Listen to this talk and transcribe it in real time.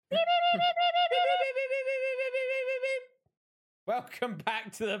Welcome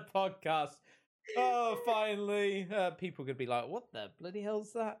back to the podcast. Oh, finally. People are going to be like, what the bloody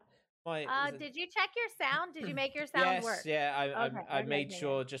hell's that? Did you check your sound? Did you make your sound work? Yes, yeah. I made okay.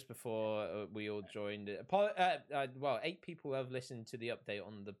 sure just before we all joined. Well, 8 people have listened to the update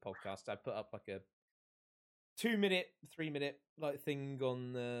on the podcast. I put up like a 2-minute, 3-minute like thing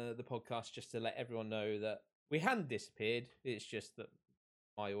on the podcast just to let everyone know that we hadn't disappeared. It's just that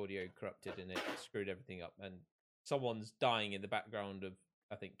my audio corrupted and it screwed everything up, and someone's dying in the background of,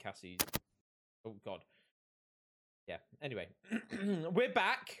 I think, Cassie's. Oh God. Yeah. Anyway, we're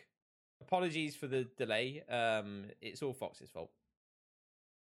back. Apologies for the delay. It's all Fox's fault.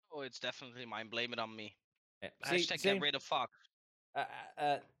 Oh, it's definitely mine. Blame it on me. Yeah. Hashtag get rid of Fox.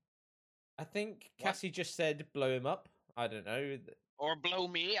 I think Cassie just said blow him up. I don't know. Or blow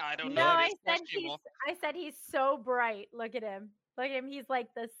me. I don't No, know. I said he's so bright. Look at him. Look at him. He's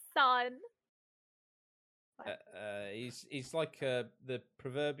like the sun. He's like the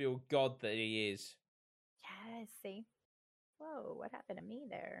proverbial god that he is. Yes. See. Whoa! What happened to me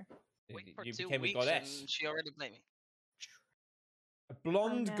there? You became a goddess. And she already blamed me. A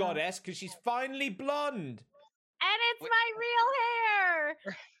blonde goddess because she's finally blonde. And it's my real hair.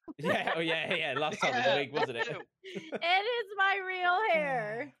 Yeah. Oh yeah. Last time was a wig, wasn't it? It is my real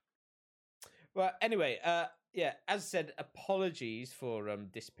hair. Well, anyway, yeah, as I said, apologies for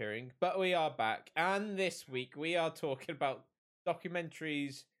disappearing, but we are back, and this week we are talking about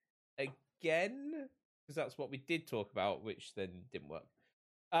documentaries again, because that's what we did talk about, which then didn't work.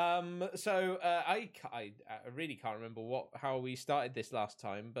 So I really can't remember how we started this last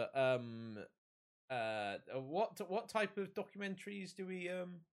time, but what type of documentaries do we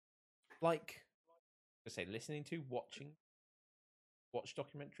like? I say listening to, watch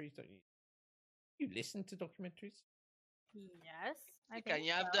documentaries, don't you? You listen to documentaries? Yes, I think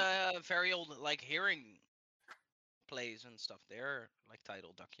you have the very old like hearing plays and stuff. They're like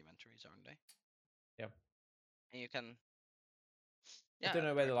titled documentaries, aren't they? Yeah. And you can. Yeah, I don't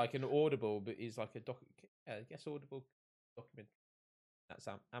know whether like an Audible, but is like a I guess Audible documentary. That's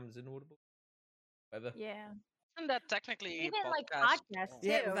Amazon Audible. Whatever. Yeah. Isn't that technically even like podcasts too,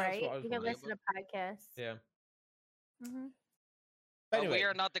 yeah, right? You can listen to podcasts. Yeah. Mm-hmm. Anyway, we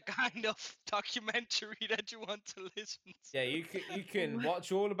are not the kind of documentary that you want to listen to. Yeah, you can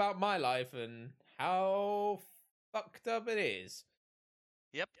watch all about my life and how fucked up it is.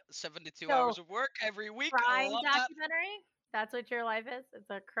 Yep, 72 hours of work every week. Crime documentary? That's what your life is? It's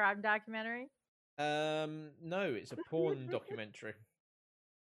a crime documentary? No, it's a porn documentary.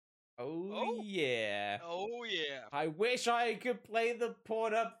 Oh yeah. Oh yeah. I wish I could play the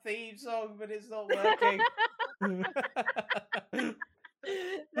Porn Up theme song, but it's not working.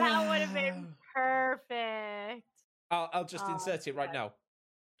 That would have been perfect. I'll just insert it right now.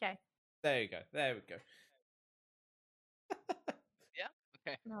 Okay. There you go. There we go. Yeah.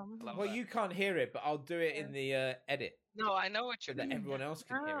 Okay. Well, you can't hear it, but I'll do it in the edit. No, I know what you're doing. So that everyone else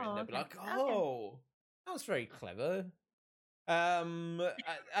can hear it. And they'll be like, that was very clever.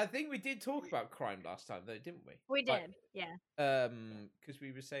 I think we did talk about crime last time, though, didn't we? We did, yeah. Because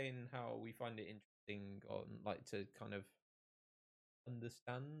we were saying how we find it interesting on like to kind of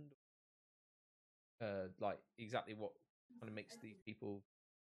understand, like exactly what kind of makes these people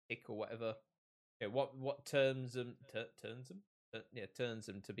tick or whatever. Yeah, what turns them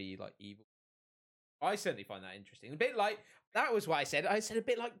to be like evil. I certainly find that interesting. A bit like that was what I said. I said a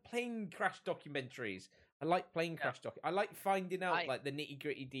bit like plane crash documentaries. I like plane crash I like finding out like the nitty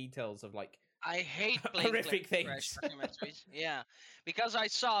gritty details of like. I hate horrific things. Crash documentaries. Yeah, because I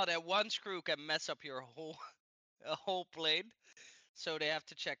saw that one screw can mess up your whole plane. So they have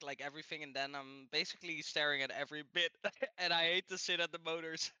to check like everything, and then I'm basically staring at every bit, and I hate to sit at the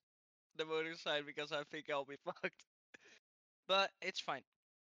motor side because I think I'll be fucked. But it's fine.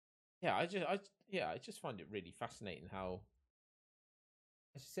 Yeah, I just find it really fascinating how,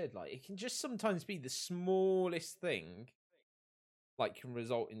 as I said, like it can just sometimes be the smallest thing, like can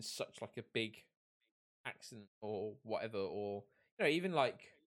result in such like a big accident or whatever, or even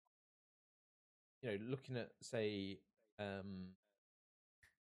like looking at say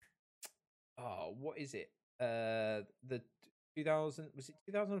what is it? The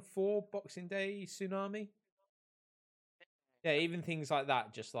 2004 Boxing Day tsunami? Yeah, even things like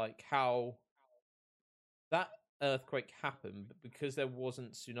that, just like how that earthquake happened, but because there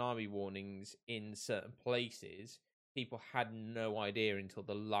wasn't tsunami warnings in certain places, people had no idea until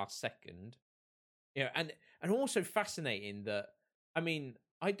the last second. And also fascinating that, I mean,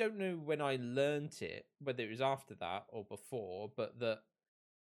 I don't know when I learnt it, whether it was after that or before, but that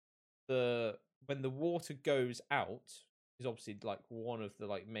when the water goes out is obviously like one of the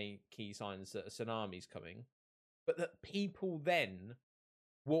like main key signs that a tsunami's coming. but that people then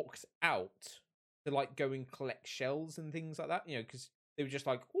walked out to like go and collect shells and things like that, because they were just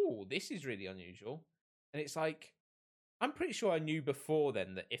like, oh, this is really unusual. And it's like, I'm pretty sure I knew before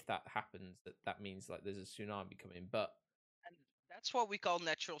then that if that happens, that means like there's a tsunami coming. But And that's what we call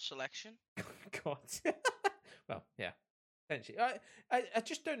natural selection. God, well, yeah, essentially, I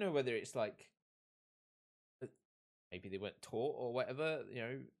just don't know whether it's like maybe they weren't taught or whatever,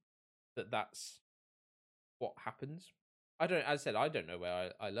 that's what happens. I don't. As I said, I don't know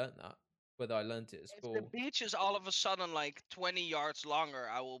where I learned that. Whether I learned it at If the school. beach is all of a sudden like 20 yards longer,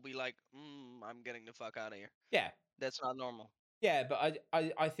 I will be like, I'm getting the fuck out of here. Yeah, That's not normal. yeah, but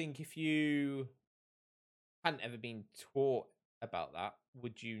I think if you hadn't ever been taught about that,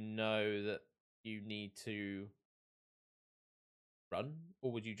 would you know that you need to run,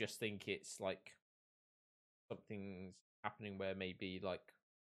 or would you just think it's like something's happening where maybe like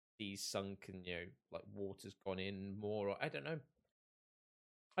these sunk and like water's gone in more, or I don't know.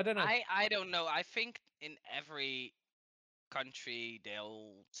 I don't know. I don't know. I think in every country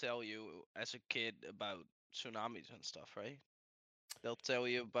they'll tell you as a kid about tsunamis and stuff, right? They'll tell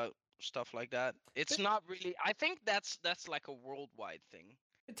you about stuff like that. It's But not really. I think that's like a worldwide thing.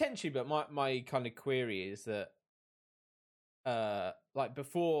 potentially, but my kind of query is that like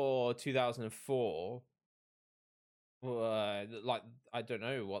before 2004, like I don't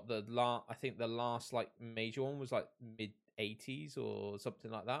know what I think the last like major one was like mid 80s or something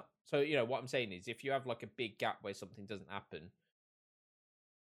like that. So what I'm saying is, if you have like a big gap where something doesn't happen,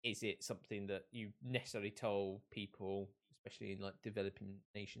 is it something that you necessarily tell people, especially in like developing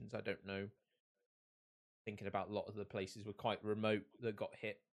nations? I don't know. Thinking about a lot of the places were quite remote that got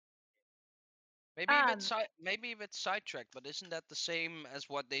hit. Maybe a bit sidetracked, but isn't that the same as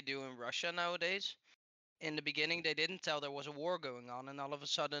what they do in Russia nowadays? In the beginning, they didn't tell there was a war going on, and all of a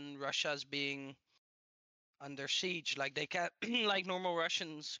sudden, Russia's being under siege. Like they can't, like normal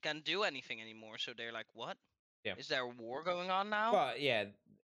Russians can't do anything anymore. So they're like, "What? Yeah. Is there a war going on now?" Well, yeah,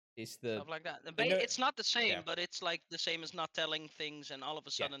 it's Stuff like that. know. It's not the Yeah. same, but it's like the same as not telling things, and all of a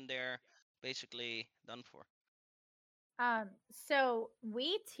Yeah. sudden they're basically done for. So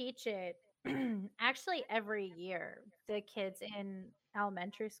we teach it actually every year. The kids in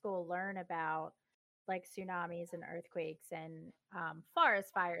elementary school learn about like tsunamis and earthquakes and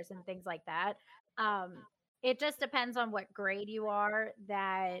forest fires and things like that. Um, it just depends on what grade you are,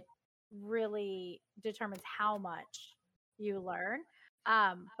 that really determines how much you learn.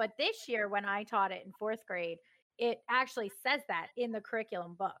 But this year, when I taught it in fourth grade, it actually says that in the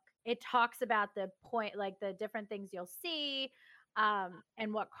curriculum book. It talks about the point, like the different things you'll see,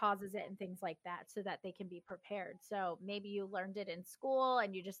 and what causes it and things like that, so that they can be prepared. So maybe you learned it in school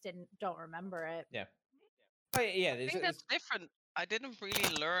and you just don't remember it. Yeah. Oh, yeah. I think that's different. I didn't really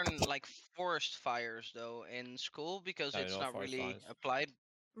learn like forest fires though in school because No, it's not not forest really fires. applied.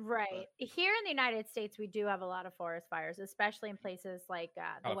 Right. But Here in the United States, we do have a lot of forest fires, especially in places like the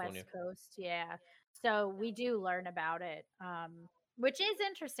California. West Coast. Yeah. So we do learn about it, which is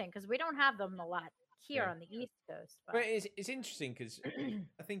interesting because we don't have them a lot here Yeah. on the East Coast. But But it's interesting because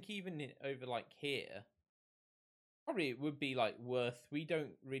I think even over like here, probably it would be like worth. We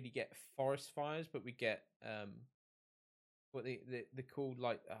don't really get forest fires, but we get what they called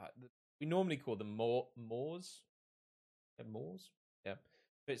like we normally call them moors. Moors. Yeah.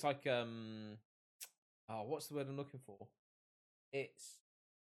 But it's like oh, what's the word I'm looking for? It's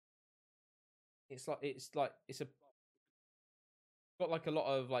it's a got like a lot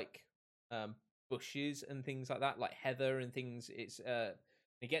of like bushes and things like that, like heather and things.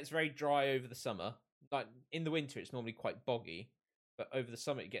 It gets very dry over the summer. Like in the winter, it's normally quite boggy, but over the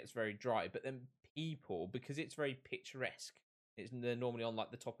summer it gets very dry. But then people, because it's very picturesque, they're normally on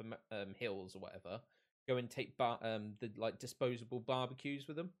like the top of hills or whatever. Go and take the like disposable barbecues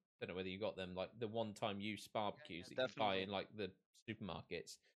with them. Don't know whether you got them, like the one-time use barbecues that you can buy definitely, in like the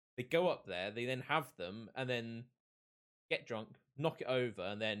supermarkets. They go up there, they then have them, and then get drunk, knock it over,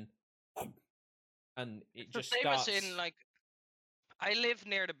 and then and it it's the just same as in starts. like I live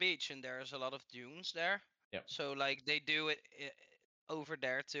near the beach and there's a lot of dunes there. Yep, So like they do it over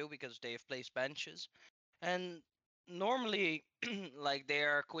there too because they have placed benches. And normally like they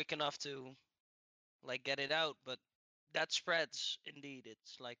are quick enough to like get it out, but that spreads indeed.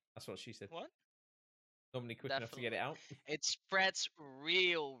 It's like that's what she said. what? Normally quick enough to get it Definitely. out. It spreads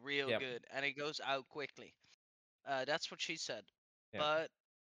real Yep. good and it goes out quickly. That's what she said. Yep. But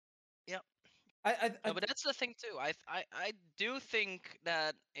yeah. I No, but that's the thing too. I do think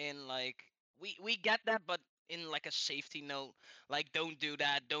that in like we get that, but in like a safety note, like don't do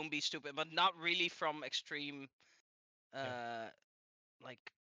that, don't be stupid, but not really from extreme yeah. uh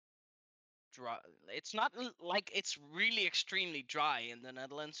like dry. It's not like it's really extremely dry in the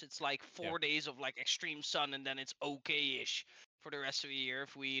Netherlands. It's like 4 days of like extreme sun, and then it's okay-ish for the rest of the year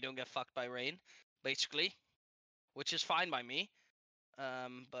if we don't get fucked by rain, basically, which is fine by me.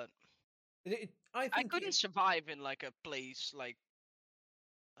 But I I think couldn't survive in like a place like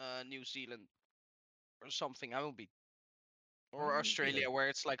New Zealand or something. I would be or New Zealand. Australia where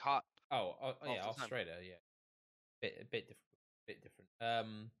it's like hot all Yeah, the time. Australia. Yeah, a bit different. Bit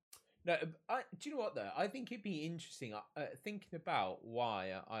different. No, do you know what though? I think it'd be interesting. Thinking about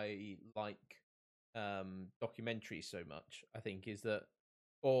why I like documentaries so much. I think is that,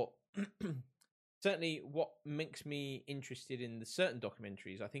 or certainly what makes me interested in the certain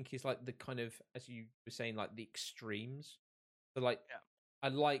documentaries. I think is like the kind of, as you were saying, like the extremes. So like, Yeah. I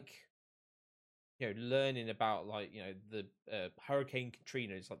like, learning about, like, the Hurricane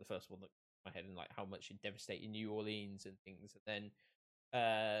Katrina is like the first one that came to my head, and like how much it devastated New Orleans and things, and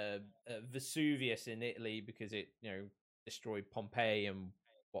then Vesuvius in Italy because it destroyed Pompeii and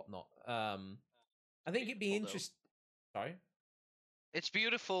whatnot. I think it'd be Beautiful though. interesting. Sorry. It's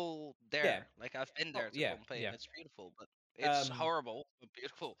beautiful Yeah. there. Like I've been Oh there to yeah. Pompeii and Yeah. it's beautiful, but it's Um. horrible but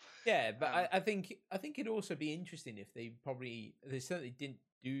beautiful. Yeah, but Um, I think it'd also be interesting if they certainly didn't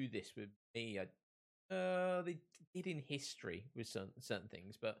do this with me. They did in history with certain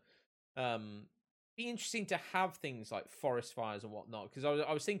things, but be interesting to have things like forest fires and whatnot. Because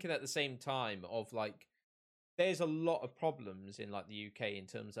I was thinking at the same time of like, there's a lot of problems in like the UK in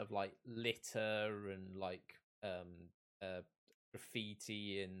terms of like litter and like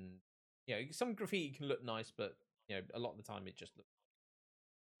graffiti, and some graffiti can look nice, but a lot of the time it just looks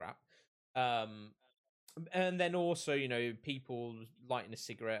crap. Um, and then also, people lighting a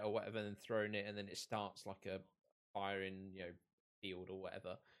cigarette or whatever and throwing it, and then it starts like a fire in field or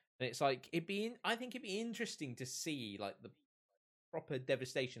whatever. And it's like I think it'd be interesting to see like the proper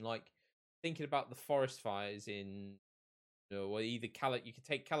devastation, like thinking about the forest fires in or either you could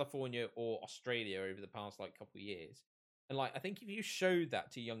take California or Australia over the past like couple of years. And like I think if you showed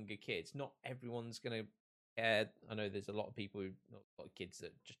that to younger kids, not everyone's gonna care. I know there's a lot of people a lot of kids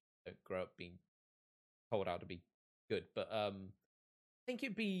that just don't grow up being told how to be good, but I think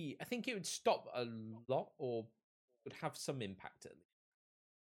it would stop a lot, or would have some impact at least.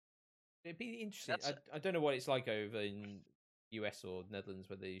 It'd be interesting. that's I don't know what it's like over in US or Netherlands,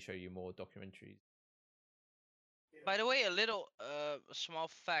 whether they show you more documentaries. By the way, a little small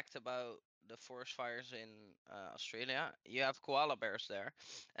fact about the forest fires in Australia. You have koala bears there,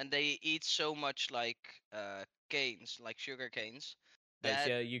 and they eat so much like canes, like sugar canes, It's that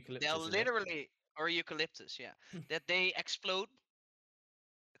they'll eucalyptus, isn't it? literally or eucalyptus, yeah, that they explode.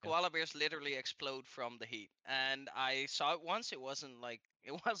 Yeah, Koala bears literally explode from the heat, and I saw it once. It wasn't like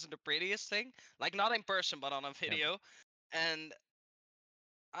it wasn't the prettiest thing, like not in person, but on a yeah. video, and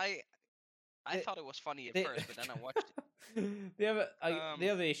I I The, thought it was funny at the, first, but then I watched it. the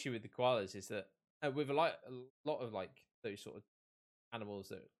other issue with the koalas is that with a lot of like those sort of animals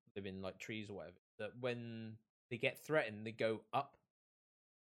that live in like trees or whatever, that when they get threatened, they go up.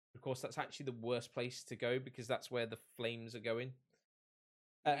 Of course, that's actually the worst place to go because that's where the flames are going.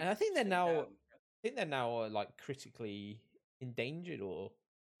 And I think they're now like critically endangered, or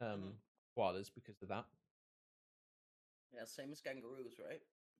Mhm. koalas, because of that. Yeah, same as kangaroos, right?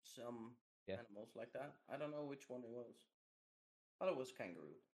 Some Yeah. animals like that. I don't know which one it was. I thought it was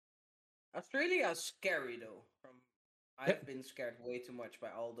kangaroo. Australia is scary though. I've been scared way too much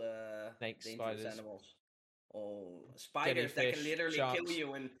by all the Snakes, dangerous spiders, animals. Oh, spiders that can jellyfish, literally kill sharks.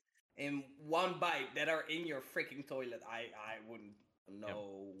 you in one bite that are in your freaking toilet. I wouldn't. Yeah.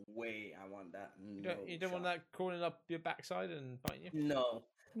 No way. I want that. No You don't want shot. that crawling up your backside and biting you. No.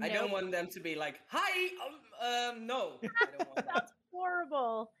 I Nope. don't want them to be like, hi. No. I don't want that. That's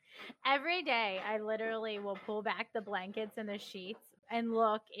horrible. Every day, I literally will pull back the blankets and the sheets and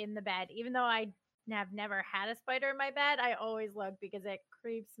look in the bed. Even though I have never had a spider in my bed, I always look because it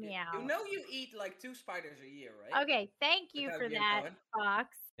creeps me You out. know you eat like 2 spiders a year, right? Okay, thank you Without for being that, common.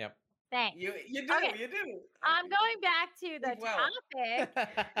 Fox. Yep. Thanks. You do, Okay, you do. I'm going back to the Sleep well. topic.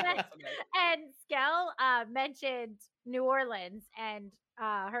 Yes, okay. And Skell mentioned New Orleans and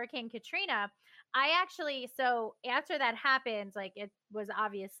Hurricane Katrina. I actually, so after that happened, like it was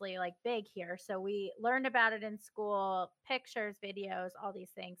obviously like big here. So we learned about it in school, pictures, videos, all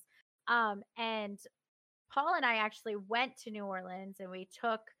these things. And Paul and I actually went to New Orleans and we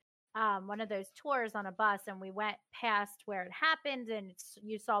took one of those tours on a bus and we went past where it happened and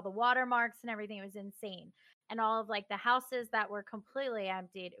you saw the watermarks and everything. It was insane. And all of like the houses that were completely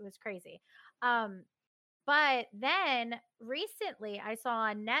emptied. It was crazy. But then recently I saw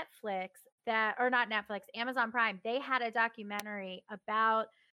on Netflix that, or not Netflix, Amazon Prime, they had a documentary about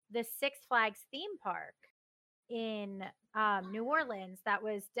the Six Flags theme park in New Orleans that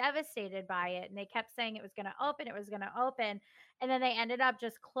was devastated by it. And they kept saying it was going to open, it was going to open. And then they ended up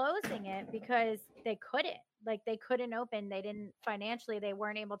just closing it because they couldn't. Like they couldn't open. They didn't financially, they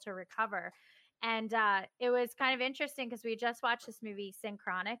weren't able to recover. And it was kind of interesting because we just watched this movie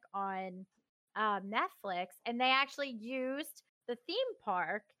Synchronic on Netflix, and they actually used the theme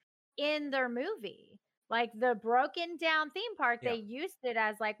park in their movie. Like the broken down theme park, Yeah. they used it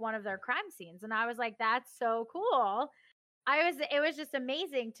as like one of their crime scenes. And I was like, that's so cool. It was just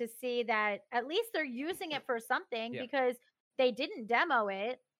amazing to see that at least they're using it for something Yeah. because they didn't demo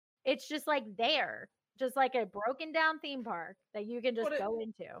it. It's just like there, just like a broken down theme park that you can just go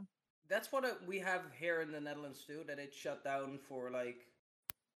into. That's what we have here in the Netherlands too, that it shut down for like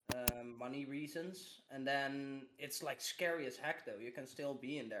money reasons, and then it's like scary as heck though. You can still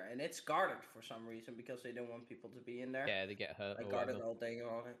be in there, and it's guarded for some reason because they don't want people to be in there. Yeah, they get hurt. Like or guarded whatever. all day or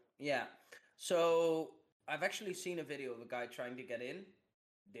all day. Yeah. So I've actually seen a video of a guy trying to get in.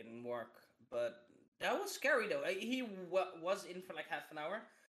 Didn't work, but that was scary though. He was in for like half an hour,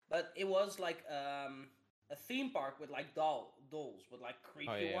 but it was like a theme park with like dolls with like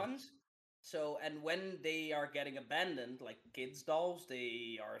creepy ones. So, and when they are getting abandoned, like kids' dolls,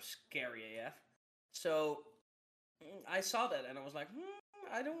 they are scary AF. So, I saw that and I was like,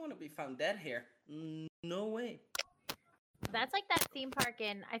 I don't want to be found dead here. No way. That's like that theme park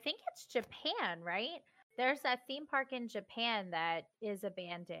in, I think it's Japan, right? There's that theme park in Japan that is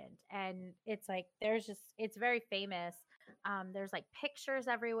abandoned, and it's like it's very famous. There's like pictures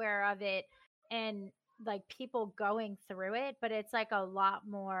everywhere of it, and like people going through it, but it's like a lot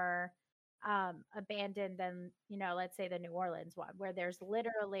more abandoned than, let's say the New Orleans one, where there's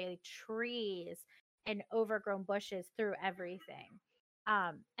literally trees and overgrown bushes through everything.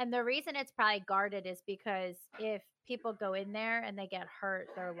 And the reason it's probably guarded is because if people go in there and they get hurt,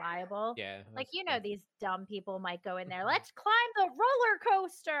 they're liable. Yeah. Like, these dumb people might go in there, let's climb the roller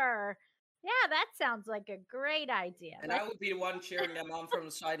coaster. Yeah, that sounds like a great idea. And I would be the one cheering them on from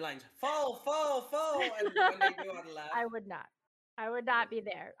the sidelines. Fall, fall, fall. And when they do, I'd laugh. I would not. I would not be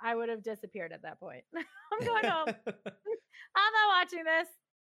there. I would have disappeared at that point. I'm going home. I'm not watching this.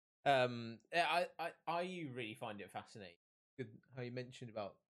 I really find it fascinating. Good how you mentioned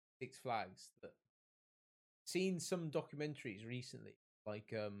about Six Flags. That seen some documentaries recently,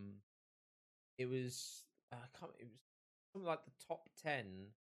 like it was I can't. It was something like the top 10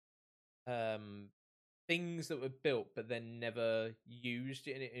 things that were built but then never used.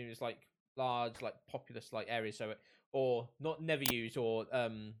 And it was like large, like populous, like areas. So or not never used, or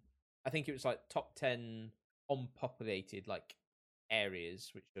I think it was like top 10 unpopulated like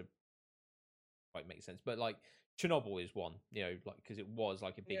areas, which are quite makes sense. But like Chernobyl is one, like because it was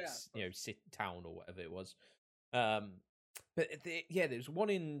like a big, town or whatever it was. But there's one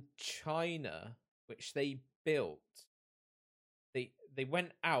in China which they built. They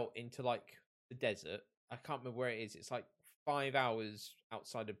went out into like the desert. I can't remember where it is. It's like 5 hours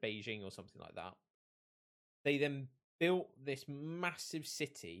outside of Beijing or something like that. They then built this massive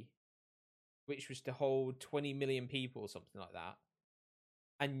city, which was to hold 20 million people or something like that.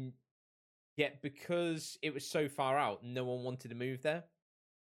 And yet, because it was so far out, no one wanted to move there.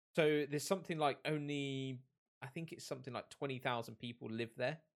 So there's something like I think it's something like 20,000 people live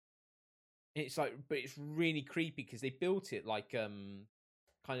there. And it's like, but it's really creepy because they built it like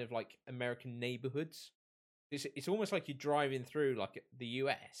kind of like American neighborhoods. It's almost like you're driving through like the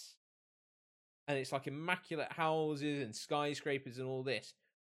US, and it's like immaculate houses and skyscrapers and all this.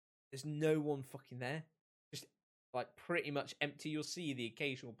 There's no one fucking there. Just like pretty much empty. You'll see the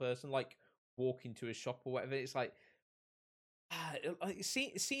occasional person like walk into a shop or whatever. It's like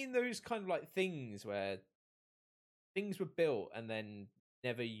seeing those kind of like things where things were built and then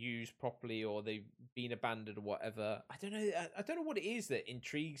never used properly, or they've been abandoned or whatever. I don't know. I don't know what it is that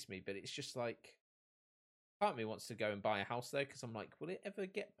intrigues me, but it's just like part of me wants to go and buy a house there because I'm like, will it ever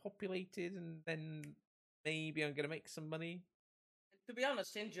get populated? And then maybe I'm gonna make some money. To be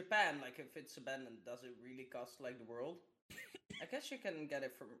honest, in Japan, like if it's abandoned, does it really cost like the world? I guess you can get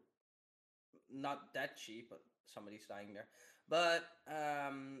it for not that cheap, but somebody's dying there. But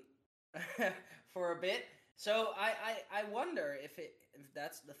for a bit. So I wonder if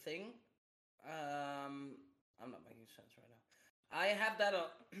that's the thing. I'm not making sense right now. I have that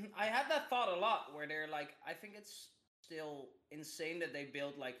I have that thought a lot where they're like, I think it's still insane that they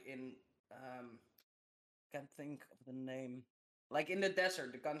build like in can't think of the name. Like in the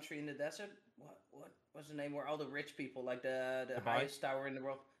desert, the country in the desert. What was the name where all the rich people, like the highest tower in the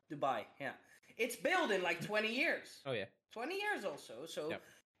world, Dubai? Yeah, it's built in like 20 years. Oh yeah, 20 years also. So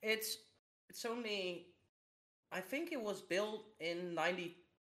it's only, I think it was built in 92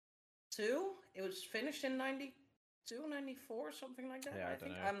 It was finished in 92, 94, something like that. Yeah, I I don't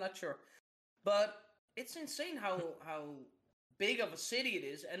think know. I'm not sure, but it's insane how big of a city it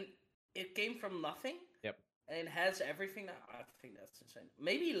is, and it came from nothing. Yep. And it has everything now. I think that's insane.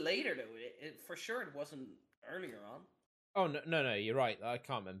 Maybe later though. For sure it wasn't earlier on. Oh no, you're right. I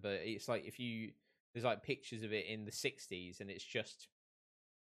can't remember. It's like there's like pictures of it in the '60s, and it's just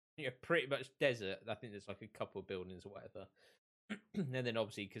pretty much desert. I think there's like a couple of buildings or whatever, and then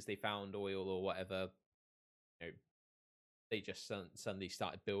obviously because they found oil or whatever, they just suddenly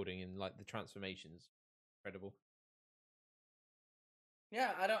started building, and like the transformations, incredible.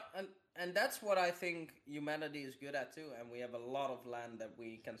 Yeah, I don't, and that's what I think humanity is good at too. And we have a lot of land that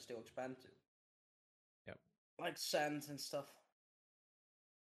we can still expand to. Yep. Like sands and stuff.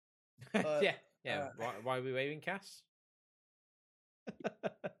 Yeah. Why are we waving, Cass?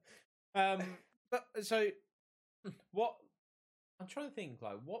 But so what? I'm trying to think.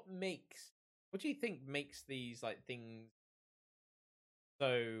 Like, what do you think makes these like things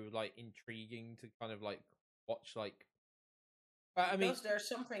so like intriguing to kind of like watch? Like, I mean, because there's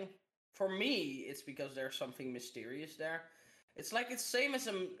something for me. It's because there's something mysterious there. It's like it's same as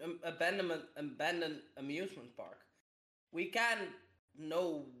an abandoned amusement park. We can't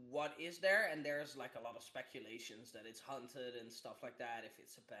know what is there, and there's like a lot of speculations that it's haunted and stuff like that if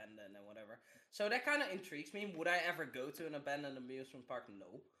it's abandoned and whatever. So that kind of intrigues me. Would I ever go to an abandoned amusement park?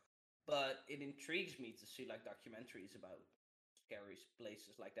 No, but it intrigues me to see like documentaries about scary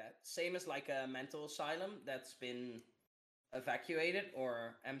places like that. Same as like a mental asylum that's been evacuated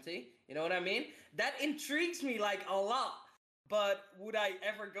or empty. You know what I mean? That intrigues me like a lot. But would I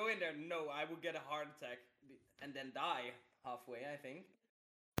ever go in there? No, I would get a heart attack and then die halfway, I think.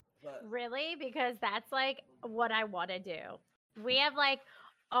 But Really? Because that's like what I want to do. We have like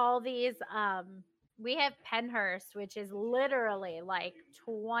all these we have Penhurst, which is literally like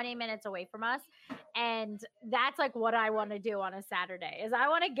 20 minutes away from us, and that's like what I want to do on a Saturday. Is I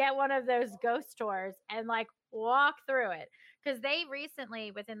want to get one of those ghost tours and like walk through it, cuz they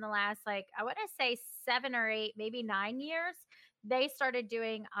recently, within the last like I want to say 7 or 8, maybe 9 years, they started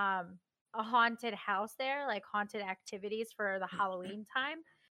doing a haunted house there, like haunted activities for the Halloween time.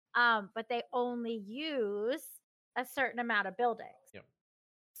 But they only use a certain amount of buildings. Yep.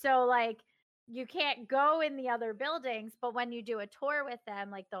 So like you can't go in the other buildings, but when you do a tour with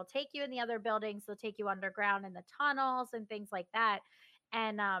them, like they'll take you in the other buildings, they'll take you underground in the tunnels and things like that.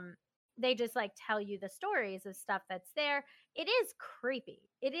 And they just like tell you the stories of stuff that's there. It is creepy.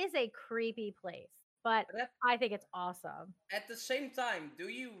 It is a creepy place, but I think it's awesome. at the same time, do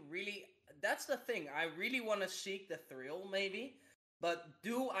you really? That's the thing. I really want to seek the thrill, maybe. But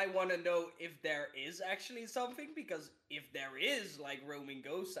do I want to know if there is actually something? Because if there is like roaming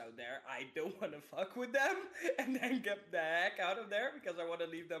ghosts out there, I don't want to fuck with them and then get the heck out of there because I want to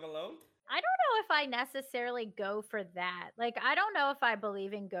leave them alone. I don't know if I necessarily go for that. Like, I don't know if I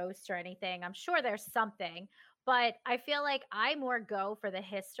believe in ghosts or anything. I'm sure there's something, but I feel like I more go for the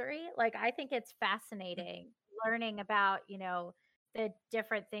history. Like, I think it's fascinating learning about, the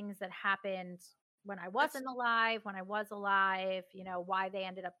different things that happened when I That's wasn't alive, when I was alive, why they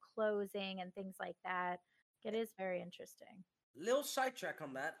ended up closing and things like that. It is very interesting. little sidetrack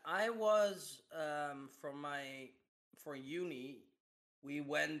on that. I was for uni, we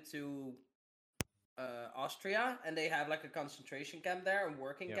went to Austria, and they have like a concentration camp there, a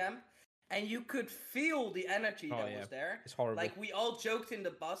working Yep. camp, and you could feel the energy Oh, that yeah. was there. It's horrible. Like we all joked in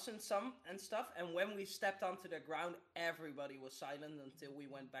the bus and stuff, and when we stepped onto the ground, everybody was silent until we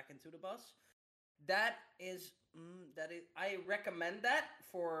went back into the bus. That is I recommend that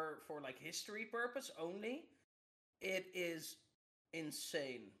for like history purpose only. It is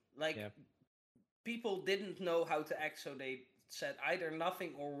insane. Like Yeah. people didn't know how to act, so they said either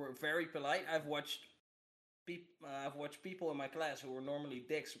nothing or were very polite. I've watched people in my class who were normally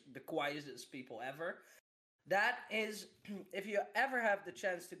dicks, the quietest people ever. That is, if you ever have the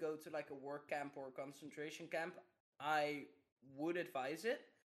chance to go to like a work camp or a concentration camp, I would advise it.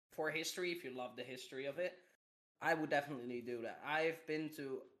 For history, if you love the history of it, I would definitely do that. I've been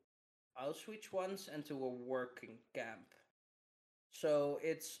to Auschwitz once and to a working camp. So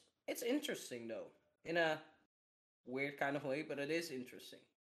it's interesting though, in a weird kind of way, but it is interesting.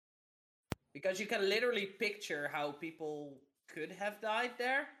 Because you can literally picture how people could have died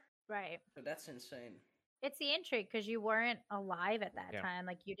there. Right. So that's insane. It's the intrigue because you weren't alive at that Yeah. time.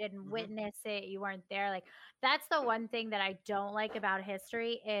 Like you didn't Mhm. witness it. You weren't there. Like that's the one thing that I don't like about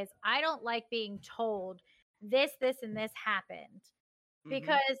history is I don't like being told this, and this happened Mhm.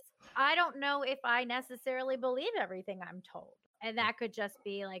 because I don't know if I necessarily believe everything I'm told. And that could just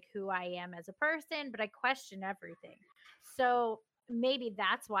be like who I am as a person, but I question everything. So maybe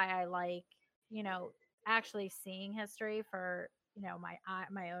that's why I like, actually seeing history for,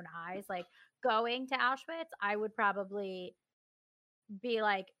 my own eyes. Like going to Auschwitz, I would probably be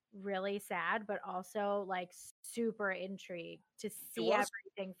like really sad, but also like super intrigued to see was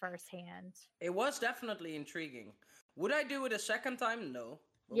everything firsthand. it was definitely intriguing. Would I do it a second time? No.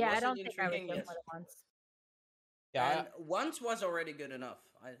 But Yeah, I was it don't think I would intriguing? do it Yes. more than once. Yeah, And once was already good enough.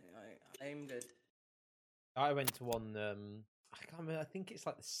 I'm good. I went to one. I can't remember. I think it's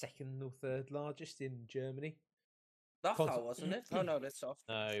like the second or third largest in Germany. Dachau, wasn't it? Oh no, that's soft.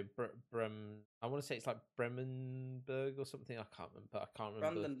 No, I want to say it's like Bremenberg or something. I can't remember. I can't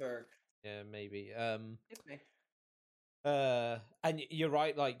remember. Brandenburg. Yeah, maybe. Hit me. And you're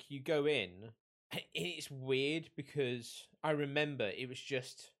right. Like you go in, and it's weird because I remember it was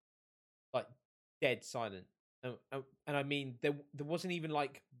just like dead silent, and I mean there wasn't even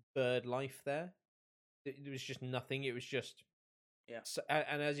like bird life there. There was just nothing. It was just So,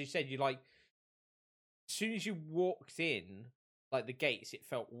 and as you said, you like as soon as you walked in, like the gates, it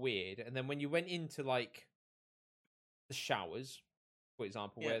felt weird, and then when you went into like the showers, for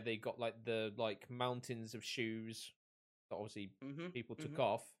example, where they got like the mountains of shoes that obviously people took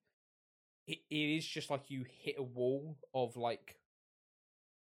off, it is just like you hit a wall of like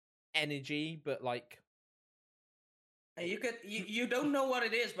energy, but like and you don't know what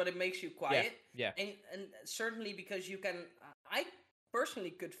it is, but it makes you quiet. Yeah. And certainly because you can, I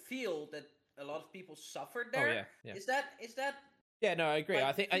personally could feel that a lot of people suffered there. Oh yeah. Is that? Yeah, no, I agree. Like,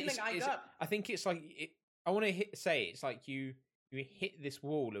 I think the feeling I got. I think it's like I want to say it's like you hit this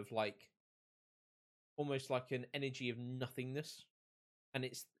wall of like almost like an energy of nothingness, and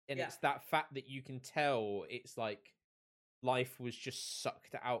it's that fact that you can tell it's like life was just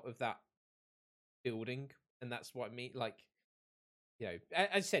sucked out of that building, and that's what I mean. Like, as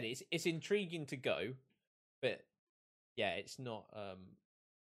I said, it's intriguing to go, but yeah, it's not.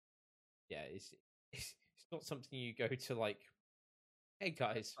 Yeah, it's not something you go to like. Hey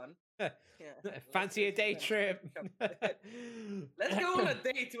guys, fancy a day trip? Let's go on a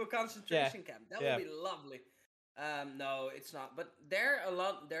date to a concentration camp. That would be lovely. No, it's not. But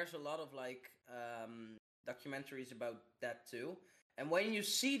there's a lot of like documentaries about that too. And when you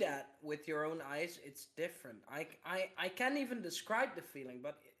see that with your own eyes, it's different. I can't even describe the feeling,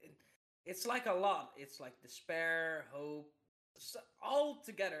 but it's like a lot. It's like despair, hope, all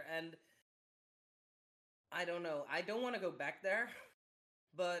together. And I don't know. I don't want to go back there.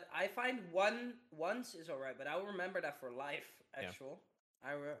 But I find once is alright, but I'll remember that for life. I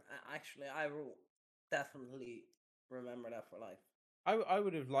will definitely remember that for life. I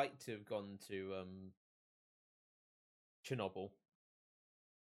would have liked to have gone to Chernobyl,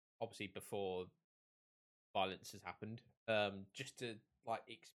 obviously before violence has happened, just to like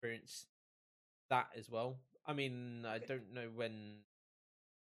experience that as well. I mean, I don't know when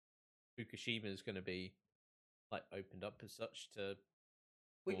Fukushima is going to be like opened up as such to.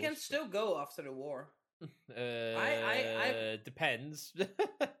 We can still go after the war. Depends.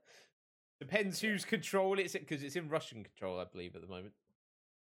 Depends whose control it's in, because it's in Russian control, I believe, at the moment.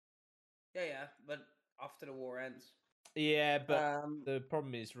 Yeah, but after the war ends. Yeah, but the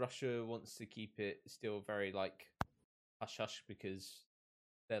problem is Russia wants to keep it still very like hush hush because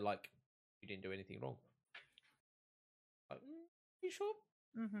they're like, you didn't do anything wrong. Like, you sure?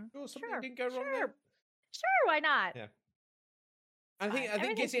 Mm-hmm. Sure, something didn't go wrong there? Sure, why not? Yeah. I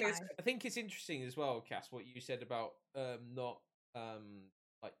think it's interesting as well, Cass, what you said about not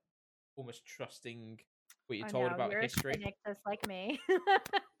like almost trusting what you're told about you're history. Cynic, just like me.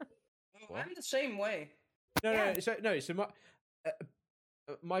 I'm the same way. No. So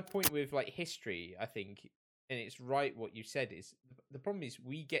my point with like history, I think, and it's right what you said, is the problem is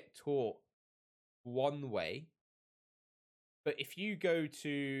we get taught one way, but if you go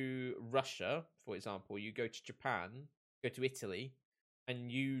to Russia, for example, you go to Japan, go to Italy,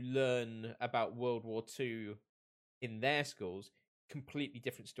 and you learn about World War II in their schools, completely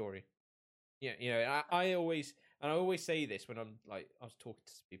different story. Yeah, I always say this when I'm like, I was talking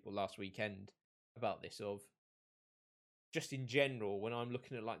to some people last weekend about this, of just in general, when I'm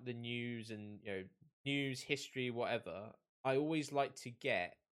looking at like the news and news, history, whatever, I always like to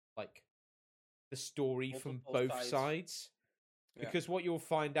get like the story from both sides. Because what you'll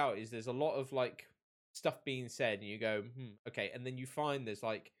find out is there's a lot of like stuff being said, and you go, okay, and then you find there's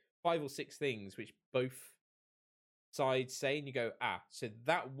like 5 or 6 things which both sides say, and you go, so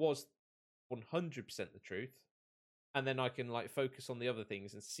that was 100% the truth, and then I can like focus on the other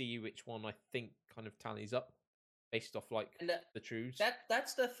things and see which one I think kind of tallies up based off like the truths.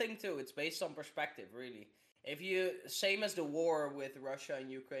 That's the thing too. It's based on perspective, really. if you same as the war with Russia and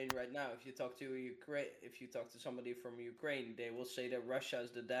Ukraine right now, if you talk to somebody from Ukraine, they will say that Russia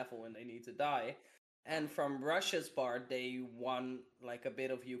is the devil and they need to die. And from Russia's part, they won like a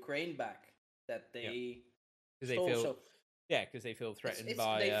bit of Ukraine back that they Because stole. they feel, So because they feel threatened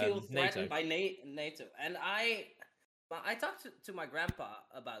by they feel NATO. threatened by NATO. And I talked to my grandpa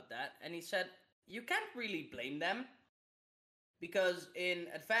about that, and he said you can't really blame them because in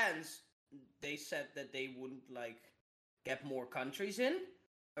advance they said that they wouldn't like get more countries in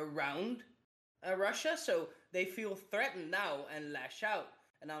around Russia, so they feel threatened now and lash out.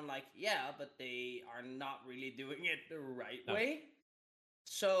 And I'm like, yeah, but they are not really doing it the right way.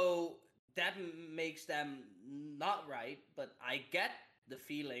 So that makes them not right. But I get the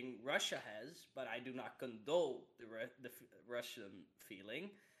feeling Russia has, but I do not condole the Russian feeling.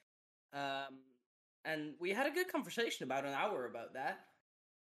 And we had a good conversation about an hour about that.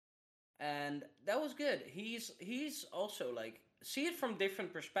 And that was good. He's also like see it from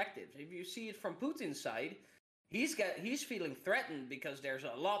different perspectives. If you see it from Putin's side, he's feeling threatened because there's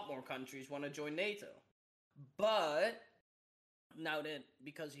a lot more countries want to join NATO. But now that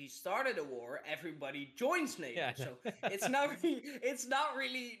because he started a war, everybody joins NATO. Yeah. So it's not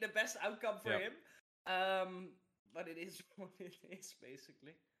really the best outcome for him. But it is what it is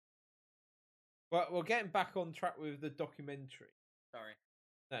basically. Well, we're getting back on track with the documentary. Sorry.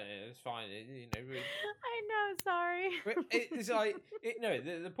 No, it's fine. I know. Sorry. It's like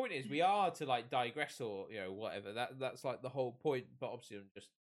the point is we are to like digress or whatever. That's like the whole point. But obviously, I'm just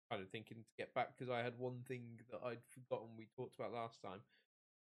kind of thinking to get back because I had one thing that I'd forgotten we talked about last time.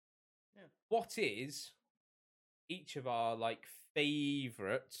 Yeah. What is each of our like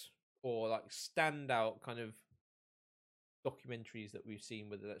favorite or like standout kind of documentaries that we've seen,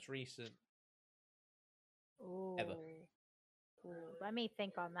 whether that's recent, ever? Ooh, let me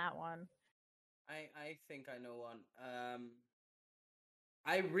think on that one. I think I know one.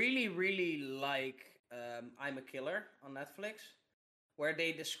 I really, really like I'm a Killer on Netflix, where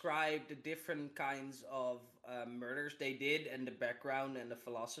they describe the different kinds of murders they did and the background and the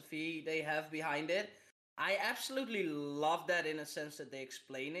philosophy they have behind it. I absolutely love that in a sense that they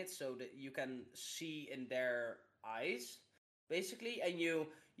explain it so that you can see in their eyes, basically, and you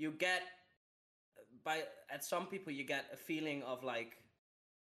get at some people you get a feeling of like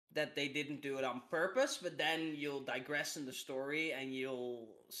that they didn't do it on purpose, but then you'll digress in the story and you'll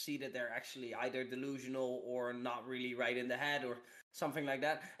see that they're actually either delusional or not really right in the head or something like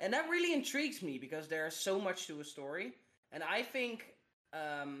that. And that really intrigues me because there's so much to a story. And I think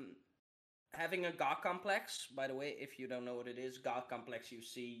having a God complex, by the way, if you don't know what it is, God complex, you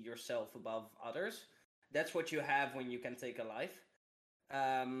see yourself above others. That's what you have when you can take a life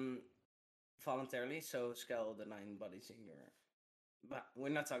voluntarily. So scale the 9 bodies in your... But we're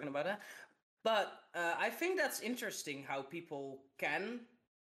not talking about that. But I think that's interesting how people can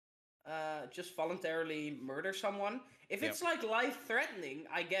just voluntarily murder someone. If it's like life-threatening,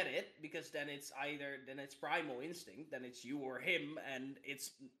 I get it, because then it's primal instinct, then it's you or him, and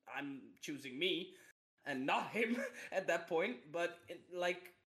I'm choosing me and not him at that point. But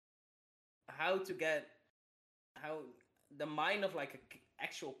how the mind of like an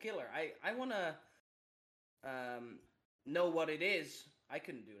actual killer. I want to know what it is. I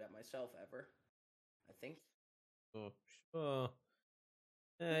couldn't do that myself ever, I think. Oh, sure.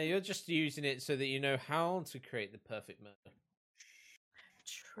 You're just using it so that you know how to create the perfect murder.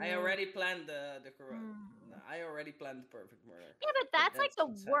 True. I already planned the perfect murder. Yeah, but that's like the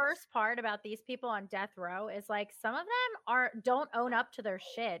worst part about these people on death row is like some of them don't own up to their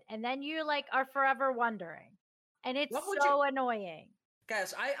shit, and then you like are forever wondering, and it's so annoying.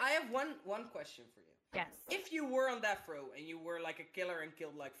 Guys, I have one question for you. Yes. If you were on death row and you were like a killer and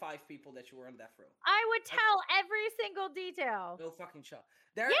killed like 5 people that you were on death row, I would tell every single detail. No fucking shot.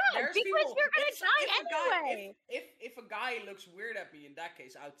 There's because people, you're gonna die anyway. If a guy looks weird at me, in that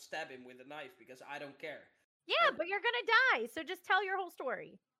case, I would stab him with a knife because I don't care. Yeah, but you're gonna die, so just tell your whole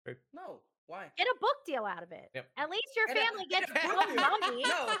story. No, why? Get a book deal out of it. Yep. At least your family gets real money.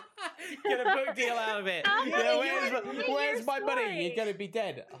 No. Get a book deal out of it. Where's my money? You're gonna be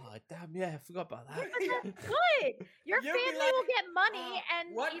dead. Oh damn! Yeah, I forgot about that. But that's good. Your family will get money,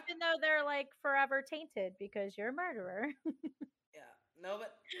 and even though they're like forever tainted because you're a murderer. Yeah, no,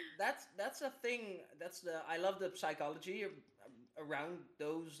 but that's a thing. I love the psychology around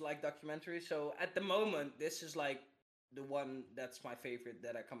those like documentaries. So at the moment, this is like the one that's my favorite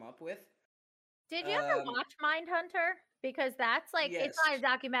that I come up with. Did you ever watch Mindhunter? Because that's like it's not a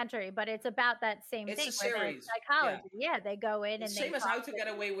documentary, but it's about that same thing. It's a series. Psychology. Yeah, they go in it's and same as How to Get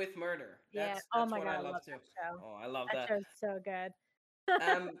Away with Murder. Yeah. That's oh my god, I love too. That show. Oh, I love that. That show's so good.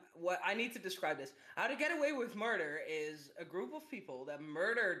 What I need to describe this. How to Get Away with Murder is a group of people that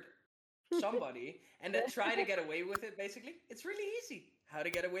murdered somebody and that try to get away with it. Basically, it's really easy. How to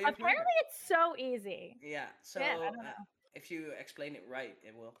Get Away with Murder. Apparently, it's so easy. Yeah. So Yeah, I don't know. if you explain it right,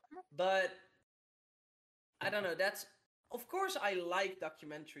 it will. But I don't know. That's of course I like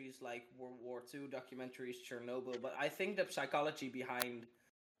documentaries like World War II documentaries, Chernobyl, but I think the psychology behind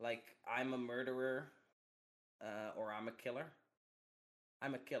like I'm a murderer or I'm a killer.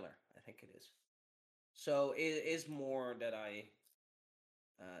 I'm a killer. I think it is. So it is more that I.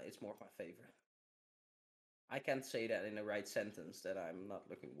 It's more my favorite. I can't say that in the right sentence that I'm not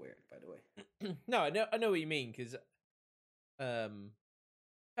looking weird. By the way. No, I know what you mean because, yeah,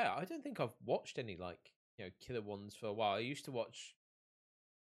 I don't think I've watched any like killer ones for a while. I used to watch.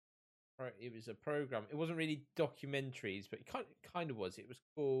 It was a program. It wasn't really documentaries, but it kind of was. It was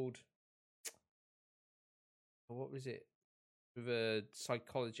called. What was it? With a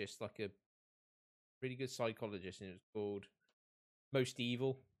psychologist, like a really good psychologist, and it was called Most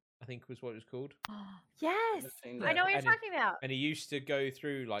Evil. I think was what it was called. Yes, I know what you're talking about. And he used to go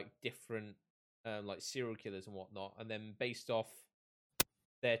through like different, like serial killers and whatnot, and then based off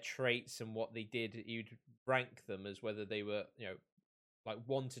their traits and what they did, you'd rank them as whether they were, like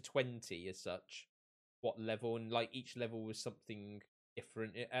 1 to 20 as such, what level, and like each level was something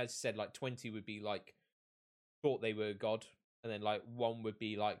different. As said, like 20 would be like thought they were God, and then like 1 would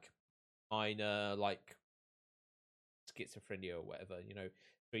be like minor, like schizophrenia or whatever,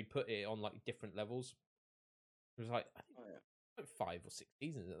 So he put it on like different levels. It was like I think like 5 or 6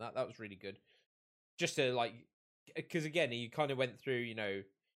 seasons, and that was really good. Just to like, because again, he kind of went through,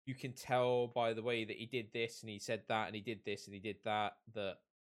 you can tell by the way that he did this and he said that and he did this and he did that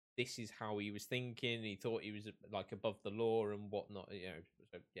this is how he was thinking. He thought he was like above the law and whatnot,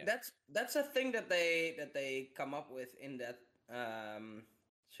 So yeah, that's a thing that they come up with in that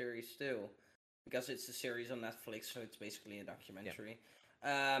series too, because it's a series on Netflix, so it's basically a documentary.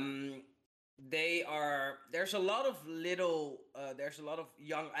 Yeah. There's a lot of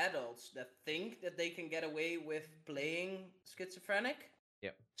young adults that think that they can get away with playing schizophrenic.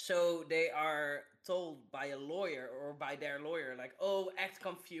 Yep. So they are told by a lawyer or by their lawyer, like, oh, act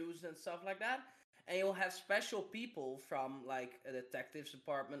confused and stuff like that. And you'll have special people from like a detective's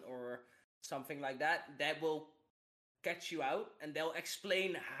department or something like that will catch you out, and they'll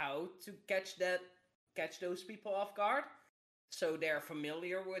explain how to catch those people off guard. So they're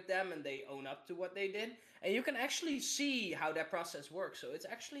familiar with them and they own up to what they did, and you can actually see how that process works. So it's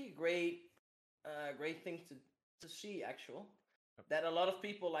actually a great thing to see. That a lot of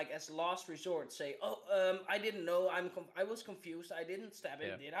people, like as last resort, say, "Oh, I didn't know. I was confused. I didn't stab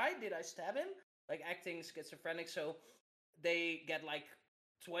him. Yeah. Did I stab him?" Like acting schizophrenic, so they get like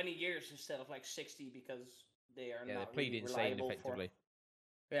 20 years instead of like 60 because they are not they plead really insane reliable effectively.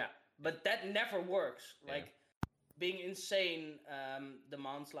 Yeah, but that never works. Like being insane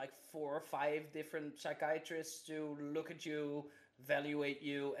demands like 4 or 5 different psychiatrists to look at you, evaluate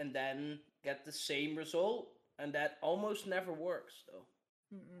you, and then get the same result. And that almost never works, though.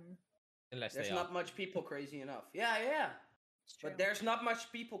 Unless there's they not are. much people crazy enough. Yeah. But there's not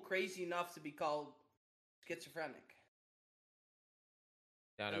much people crazy enough to be called schizophrenic.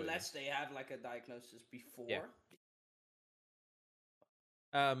 Unless they have like a diagnosis before. Yeah.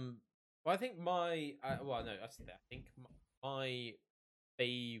 Well, I think I think my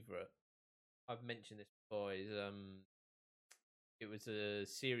favorite. I've mentioned this before. Is it was a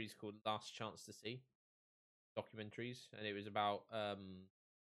series called Last Chance to See, Documentaries, and it was about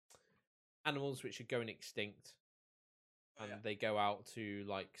animals which are going extinct, and they go out to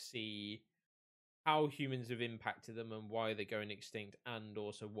like see how humans have impacted them and why they're going extinct, and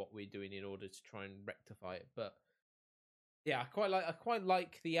also what we're doing in order to try and rectify it. But yeah, I quite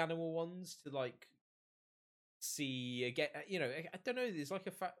like the animal ones to like see again. I don't know. There's like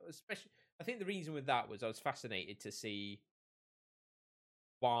especially. I think the reason with that was I was fascinated to see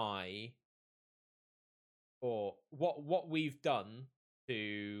why or what we've done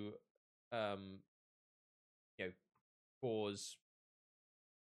to cause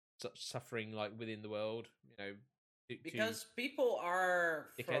such suffering like within the world. Because people are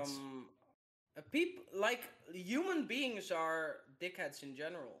dickheads. From people, like human beings are dickheads in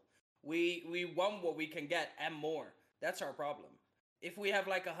general. We want what we can get and more. That's our problem. If we have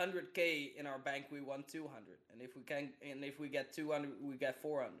like 100K in our bank, we want 200, and if we get 200, we get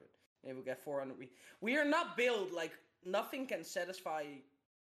 400. And if we get 400, we are not built like nothing can satisfy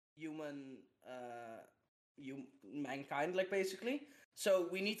human mankind, like basically. So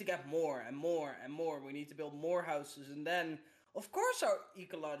we need to get more and more and more. We need to build more houses, and then of course our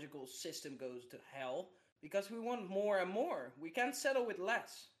ecological system goes to hell because we want more and more. We can't settle with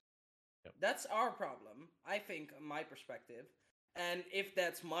less. Yep. That's our problem, I think, in my perspective. And if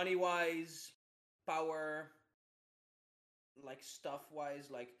that's money wise, power, like stuff wise,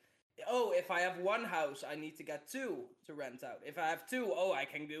 like, oh, if I have one house, I need to get 2 to rent out. If I have 2, oh, I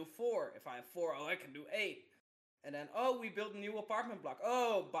can do 4. If I have 4, oh, I can do 8. And then, oh, we built a new apartment block.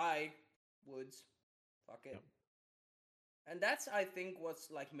 Oh, buy woods. Fuck it. Yep. And that's, I think, what's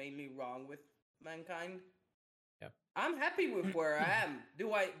like mainly wrong with mankind. Yeah. I'm happy with where I am.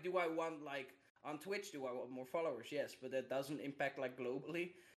 Do I want, like, on Twitch, do I want more followers? Yes, but that doesn't impact, like,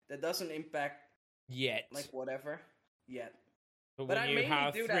 globally. That doesn't impact Yet. like whatever yet. But But when I you mainly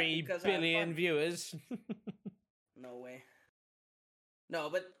have do that 3 because I have billion fun. viewers. No way. No,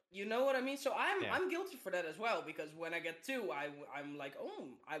 but you know what I mean. So Yeah. I'm guilty for that as well, because when I get 2, I'm like, oh,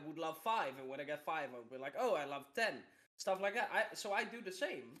 I would love 5, and when I get 5, I'll be like, oh, I love 10, stuff like that. So I do the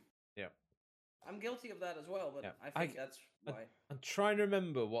same. Yeah. I'm guilty of that as well, but Yeah. I think that's why. I'm trying to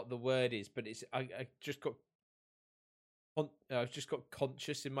remember what the word is, but it's I just got I've just got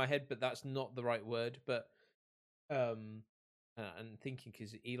conscious in my head, but that's not the right word. But and thinking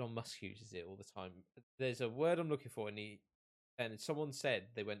because Elon Musk uses it all the time. There's a word I'm looking for, and someone said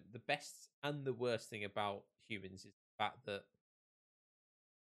they went the best and the worst thing about humans is the fact that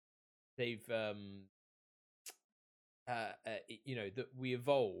they've that we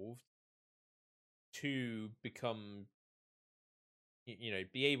evolved to become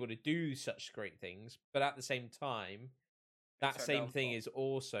be able to do such great things, but at the same time that It's our same thing downfall. is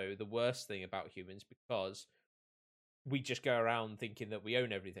also the worst thing about humans, because we just go around thinking that we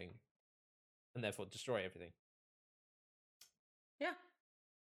own everything and therefore destroy everything. Yeah.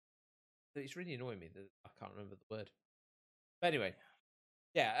 It's really annoying me that I can't remember the word. But anyway,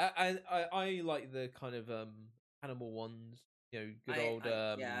 yeah, I like the kind of animal ones, good old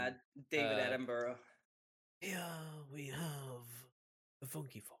yeah, David Attenborough. Here we have the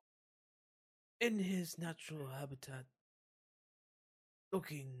funky fox in his natural habitat,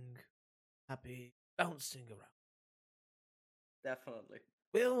 looking happy, bouncing around. Definitely.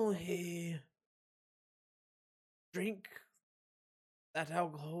 Will he drink that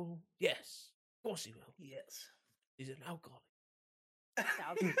alcohol? Yes, of course he will. Yes. He's an alcoholic.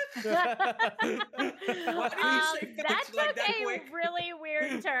 Why did you say that fox took like that a quick? really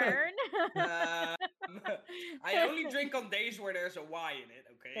weird turn. I only drink on days where there's a Y in it.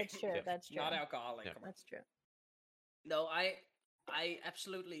 Okay, That's true. Yeah. That's true. not alcoholic. Yeah. Come on. That's true. No, I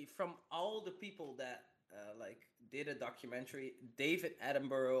absolutely, from all the people that like did a documentary, David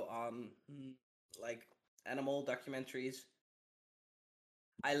Attenborough on like animal documentaries.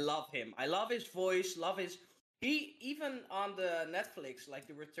 I love him. I love his voice. Love his. He even on the Netflix, like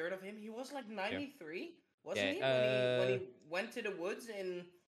the return of him, he was like 93, wasn't he? When he went to the woods in,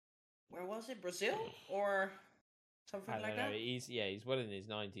 where was it, Brazil or something I don't like know. that? He's well in his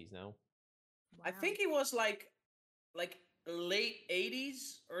 90s now. Wow. I think he was like late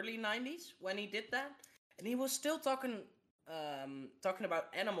 80s, early 90s when he did that, and he was still talking about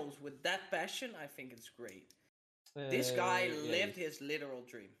animals with that passion. I think it's great. This guy lived his literal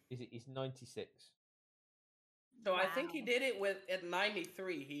dream. He's 96. So I think he Wow. did it at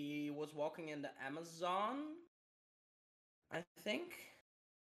 93. He was walking in the Amazon, I think,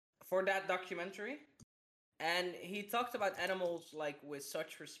 for that documentary. And he talked about animals like with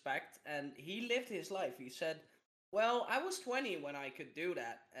such respect, and he lived his life. He said, well, I was 20 when I could do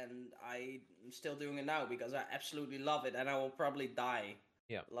that, and I'm still doing it now because I absolutely love it, and I will probably die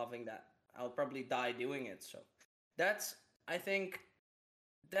loving that. I'll probably die doing it. So that's, I think,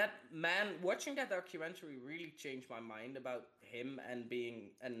 that man, watching that documentary really changed my mind about him and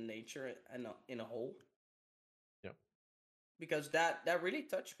being and nature and in a whole. Yeah. Because that really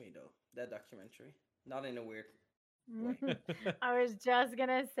touched me though, that documentary. Not in a weird way. I was just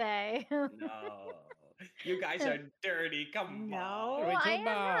gonna say. No. You guys are dirty. Come No, on. What are I we am talking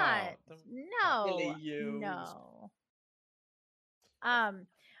not. about? No, Silly yous. no.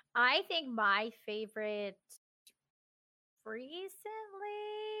 I think my favorite recently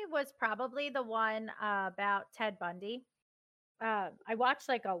was probably the one about Ted Bundy. I watched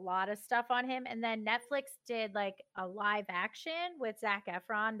like a lot of stuff on him, and then Netflix did like a live action with Zac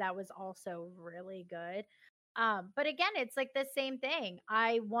Efron that was also really good. But again, it's like the same thing.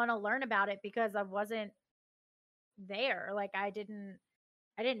 I want to learn about it because I wasn't there. Like I didn't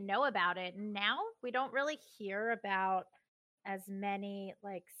know about it. Now we don't really hear about as many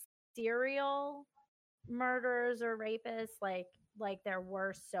like serial murders or rapists like there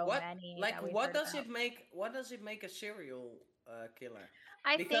were so many that we What heard does about. it make a serial killer?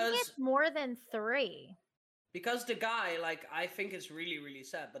 I think Because it's more than 3. because the guy, like, I think it's really, really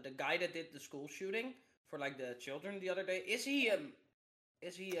sad, but the guy that did the school shooting, for like the children the other day. Is he a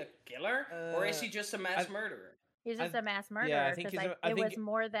killer or is he just a mass murderer? He's just a mass I murderer think because I it think was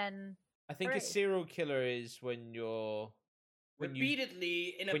more than I think a 3. serial killer is when you're when you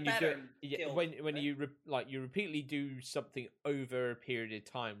Repeatedly in a when you do pattern killed, when right? you you repeatedly do something over a period of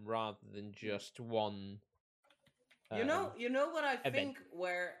time rather than just one. You know what I event. think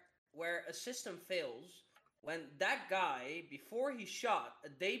where a system fails when that guy before he shot a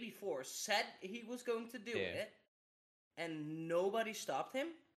day before said he was going to do Yeah. it and nobody stopped him.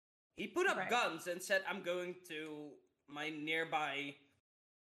 He put up Right. guns and said, "I'm going to my nearby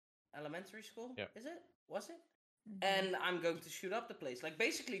elementary school." Yeah. Is it? Was it? Mhm. And I'm going to shoot up the place. Like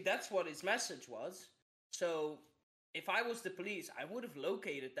basically that's what his message was. So if I was the police, I would have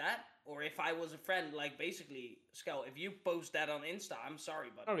located that. Or if I was a friend, like basically, Skel, if you post that on Insta, I'm sorry,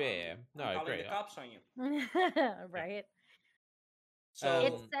 but Oh yeah. No, I'm I calling agree. the cops on you. Right. So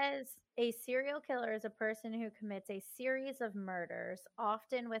It says a serial killer is a person who commits a series of murders,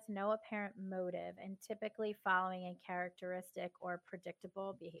 often with no apparent motive and typically following a characteristic or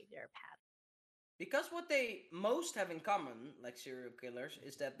predictable behavior pattern. because what they most have in common, like serial killers,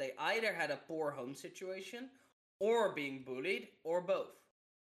 is that they either had a poor home situation or being bullied or both.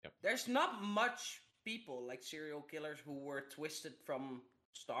 Yep. There's not much people like serial killers who were twisted from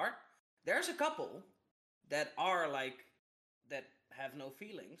start. There's a couple that are like that have no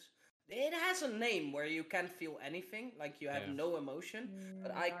feelings. It has a name where you can't feel anything, like you have Yeah. no emotion.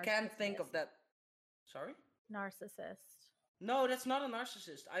 But I can't think of Narcissist. that. Sorry? Narcissist. No, that's not a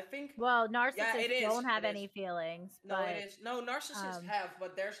narcissist. I think Well, yeah, narcissists it is. don't have It any is. feelings, No, but it is. No, narcissists um, have,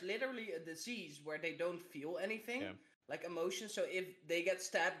 but there's literally a disease where they don't feel anything, Yeah. like emotion. So if they get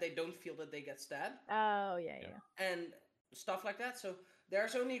stabbed, they don't feel that they get stabbed, oh yeah, Yeah. yeah. and stuff like that. So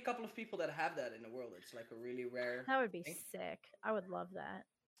there's only a couple of people that have that in the world. It's like a really rare That would be thing. sick. I would love that.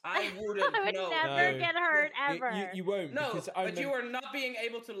 I wouldn't. I would No, never No. get hurt You, ever. you won't no. because I But you remember. are not being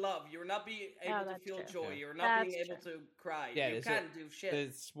able to love. You're not being able to that's feel true. joy. Yeah. You're not being That's able true. to cry. Yeah, You there's can't do shit.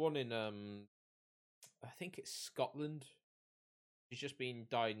 There's one in I think it's Scotland. She's just been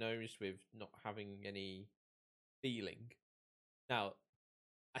diagnosed with not having any feeling. Now,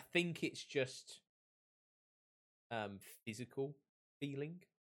 I think it's just physical feeling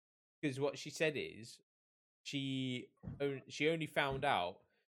because what she said is she only found out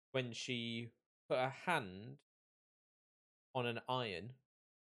when she put her hand on an iron.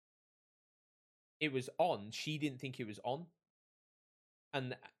 It was on. She didn't think it was on,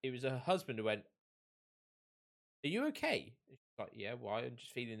 and it was her husband who went, "Are you okay?" And she's like, "Yeah, why? I'm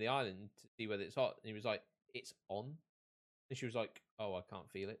just feeling the iron to see whether it's hot." And he was like, "It's on." And she was like, "Oh, I can't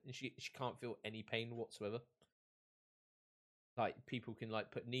feel it." And she can't feel any pain whatsoever. Like people can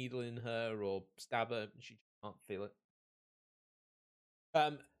like put needle in her or stab her, and she can't feel it.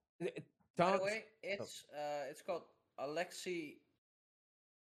 By the way, it's called alexithymia,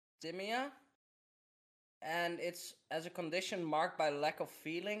 and it's as a condition marked by lack of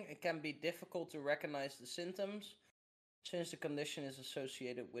feeling. It can be difficult to recognize the symptoms, since the condition is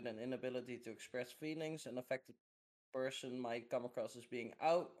associated with an inability to express feelings. An affected person might come across as being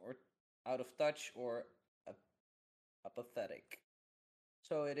out of touch or apathetic.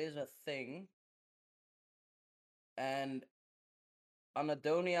 So it is a thing, and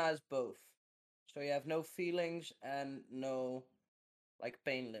anhedonia is both. So you have no feelings and no like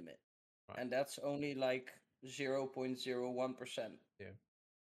pain limit. Right. And that's only like 0.01%. Yeah.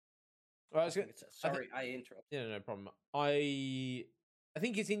 Well, Sorry, I interrupted. Yeah, no problem. I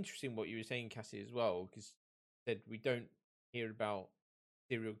think it's interesting what you were saying, Cassie, as well, because said we don't hear about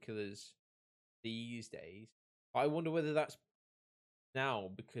serial killers these days. I wonder whether that's now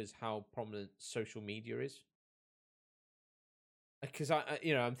because how prominent social media is. Because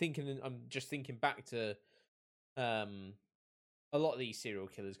I'm just thinking back to a lot of these serial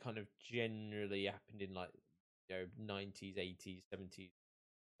killers kind of generally happened in like 90s, 80s, 70s,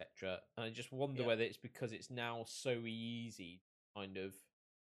 etc. And I just wonder whether it's because it's now so easy to kind of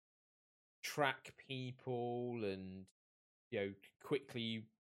track people and quickly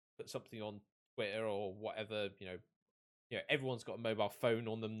put something on Twitter or whatever. Everyone's got a mobile phone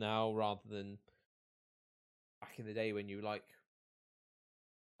on them now, rather than back in the day when you were like,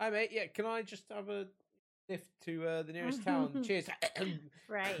 "Hi mate, yeah, can I just have a lift to the nearest town? Cheers."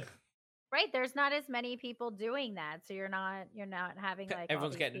 Right. Right. There's not as many people doing that, so you're not having like all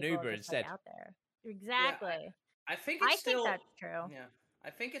Everyone's these getting an people Uber just, like, instead. out there. Exactly. I think I it's still. think that's true. Yeah, I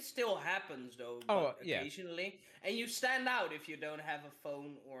think it still happens though, Oh, but yeah. occasionally, and you stand out if you don't have a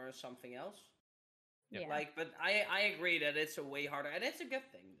phone or something else. Yeah. Like, but I agree that it's a way harder, and it's a good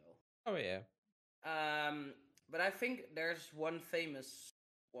thing though. Oh yeah. But I think there's one famous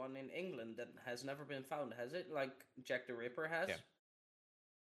one in England that has never been found, has it? Like Jack the Ripper has. Yeah.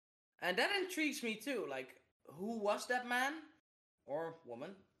 And that intrigues me too. Like, who was that man or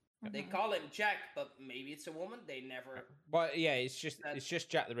woman? They Mhm. call him Jack, but maybe it's a woman. They never. Well, yeah, it's just That- it's just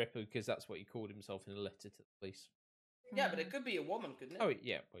Jack the Ripper because that's what he called himself in a letter to the police. Yeah, but it Mhm. could be a woman, couldn't it? Oh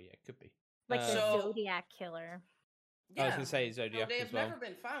yeah, well yeah, it could be. Like the So- Zodiac killer. I was Yeah. gonna say So Zodiac they as have well. never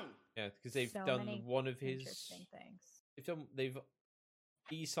been found. Yeah, because they've So done many one of his. Interesting things. They've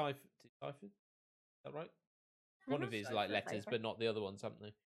deciphered. Deciphered. Is that right? One Mhm. of his Decipher. like letters, Decipher. but not the other ones, haven't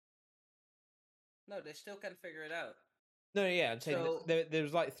they? No, they still can't figure it out. No, yeah, I'm saying So- there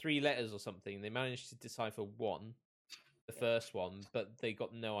was like 3 letters or something. They managed to decipher one, the first one, but they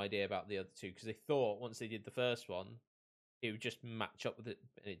got no idea about the other 2 because they thought once they did the first one, it would just match up with it,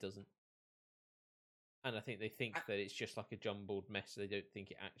 and it doesn't. And I think they think that it's just like a jumbled mess. They don't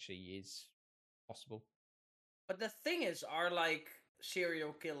think it actually is possible. But the thing is, are like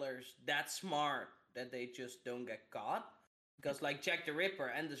serial killers that smart that they just don't get caught? Because like Jack the Ripper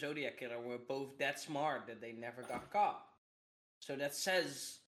and the Zodiac Killer were both that smart that they never got caught. So that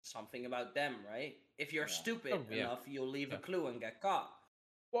says something about them, right? If you're Yeah. stupid Oh, yeah. enough, you'll leave Yeah. a clue and get caught.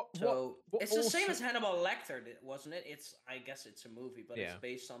 What? So what it's the same also- as Hannibal Lecter, wasn't it? I guess it's a movie, but Yeah. it's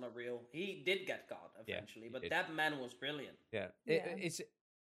based on a real. He did get caught Yeah, eventually, he but did. that man was brilliant. Yeah, Yeah. it's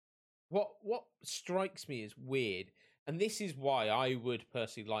what strikes me as weird, and this is why I would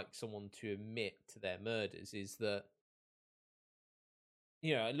personally like someone to admit to their murders. Is that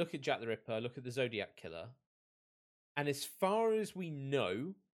I look at Jack the Ripper, I look at the Zodiac Killer, and as far as we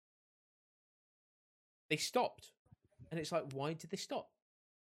know, they stopped, and it's like, why did they stop?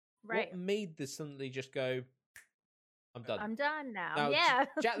 Right. What made them suddenly just go, I'm done? I'm done now. Now, Yeah.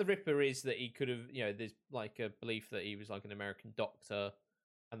 Jack the Ripper is that he could have, there's like a belief that he was like an American doctor,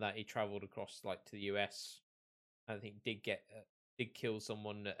 and that he travelled across like to the US. I think did kill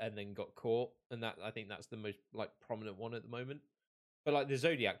someone and then got caught, and that I think that's the most like prominent one at the moment. But like the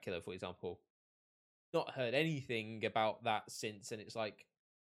Zodiac Killer, for example, not heard anything about that since, and it's like,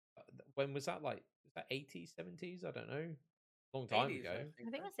 when was that? Like, was that 80s, 70s? I don't know, long time 80s, ago. I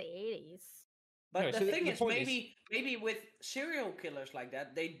think it was the 80s. But No, the so thing the is, point is- maybe with serial killers like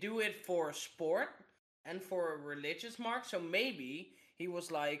that, they do it for sport and for a religious mark. So maybe he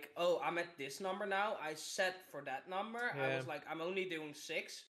was like, "Oh, I'm at this number now. I set for that number. I Yeah. was like, I'm only doing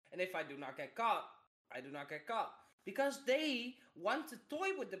 6, and if I do not get caught, I do not get caught." Because they want to toy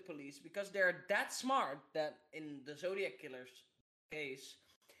with the police because they're that smart that in the Zodiac Killer's case,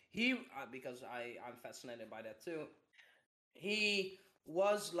 he because I'm fascinated by that too. He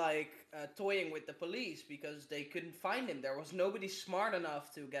was like toying with the police because they couldn't find him. There was nobody smart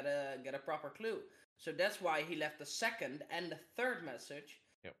enough to get a proper clue. So that's why he left the second and the third message.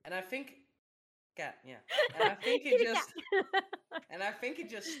 Yep. And I think, cat, yeah. And I think Kitty it just, cat. and I think it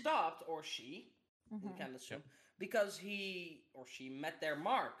just stopped, or she, we Mhm. can assume, because he or she met their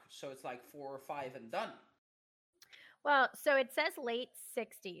mark. So it's like 4 or 5 and done. Well, so it says late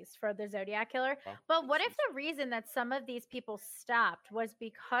 60s for the Zodiac Killer. Wow. But what if the reason that some of these people stopped was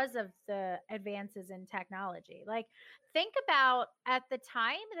because of the advances in technology? Like, think about at the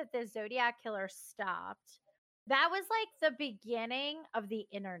time that the Zodiac Killer stopped, that was like the beginning of the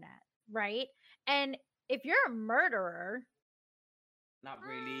internet, right? And if you're a murderer, Not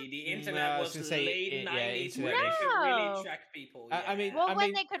really. The No, internet I was was gonna say, late yeah, 90s when internet they was- could really No. track people. I mean- well, I when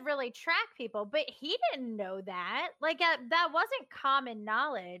mean- they could really track people, but he didn't know that. Like, that wasn't common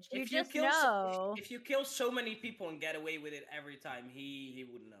knowledge. You just know. If you kill so many people and get away with it every time, he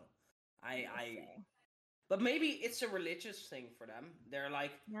wouldn't know. But maybe it's a religious thing for them. They're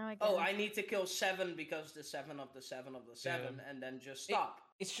like, No, I oh, guess. I need to kill 7 because the 7 of the 7 of the 7, and then just stop.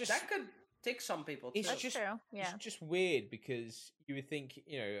 It's just That could tick some people too. It's That's just- true. Yeah. It's just weird because you would think,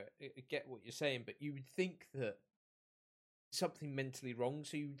 I get what you're saying, but you would think that something mentally wrong.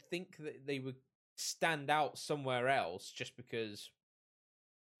 So you would think that they would stand out somewhere else just because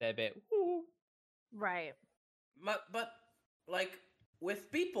they're a bit. "Ooh." Right. But like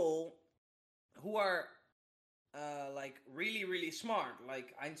with people who are like really really smart,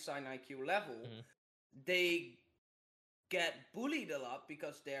 like Einstein IQ level, Mhm. they get bullied a lot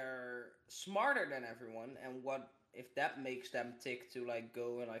because they're smarter than everyone. And what if that makes them tick to like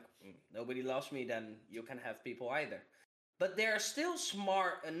go and like nobody loves me, then you can have people either. But they're still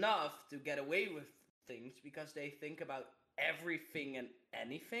smart enough to get away with things because they think about everything and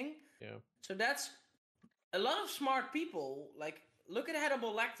anything. Yeah. So that's a lot of smart people. Like, look at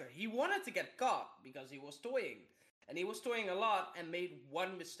Hannibal Lecter. He wanted to get caught because he was toying. And he was toying a lot and made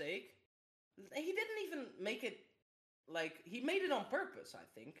one mistake. He didn't even make it, like, he made it on purpose, I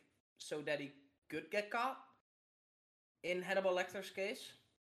think, so that he could get caught. In Hannibal Lecter's case.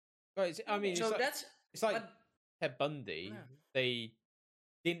 Well, I mean, So that's it's like but Ted Bundy. Yeah. They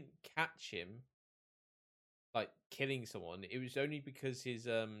didn't catch him like killing someone. It was only because his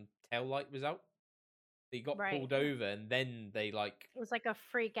tail light was out. He got Right. pulled over, and then they like It was like a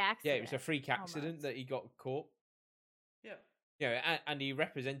freak yeah, accident. it was a freak accident almost. that he got caught. yeah. You know, and he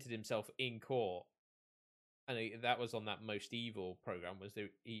represented himself in court, and that was on that Most Evil program. Was that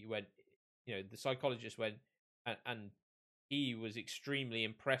he went, you know, the psychologist went, and he was extremely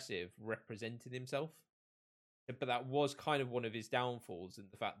impressive representing himself. But that was kind of one of his downfalls, in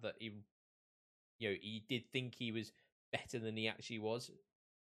the fact that he, you know, he did think he was better than he actually was.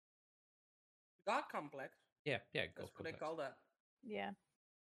 God complex. Yeah, That's God what they complex. call that. Yeah,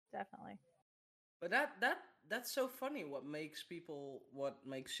 definitely. But that's so funny. What makes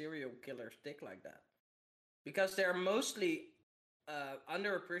serial killers tick like that? Because they're mostly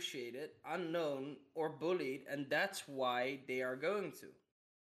underappreciated, unknown, or bullied, and that's why they are going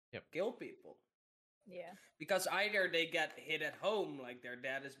to kill people. Yeah. Because either they get hit at home, like their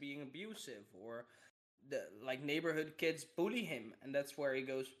dad is being abusive, or like neighborhood kids bully him, and that's where he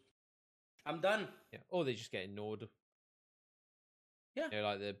goes, I'm done. Yeah, or they just get ignored. Yeah. You know,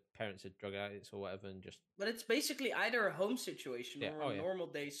 like the parents are drug addicts or whatever, and just. But it's basically either a home situation Yeah. or a normal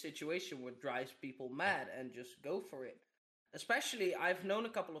day situation what drives people mad and just go for it. Especially, I've known a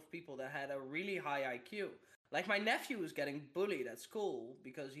couple of people that had a really high IQ. Like my nephew is getting bullied at school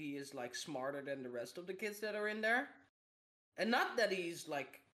because he is like smarter than the rest of the kids that are in there. And not that he's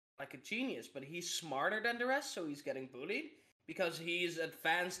like a genius, but he's smarter than the rest, so he's getting bullied because he's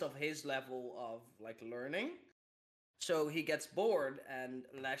advanced of his level of like learning. So he gets bored and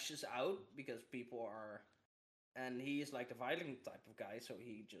lashes out because people are, and he is like the violent type of guy, so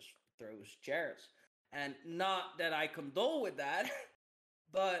he just throws chairs. And not that I condole with that,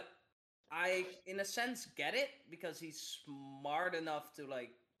 but I, in a sense, get it because he's smart enough to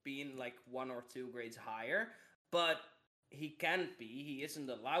like be in like 1 or 2 grades higher, but he can't be. He isn't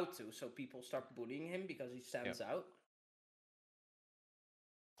allowed to, so people start bullying him because he stands out.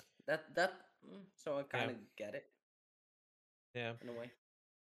 So I kind of get it. Yeah. In a way.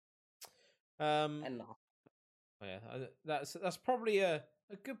 And not. Yeah, that's probably a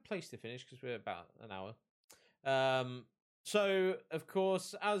good place to finish because we're about an hour. So of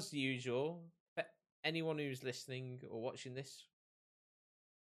course, as usual, for anyone who's listening or watching this,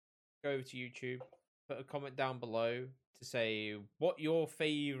 go over to YouTube, put a comment down below to say what your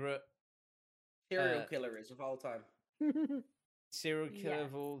favorite serial killer is of all time. Serial killer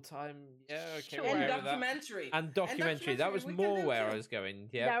of all time. Yeah, okay. Sure. And documentary. And documentary. That was more where I was going.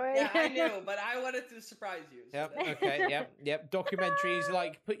 Yeah. Yeah, I knew, but I wanted to surprise you. So Yep. Okay. Yep. Documentaries.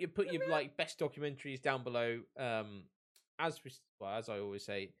 Like put your like best documentaries down below. As I always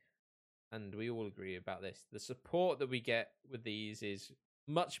say, and we all agree about this, the support that we get with these is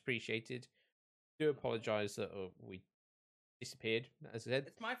much appreciated. Do apologize that we disappeared. As I said,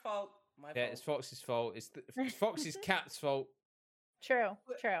 it's my fault. It's Fox's fault. It's Fox's cat's fault. True.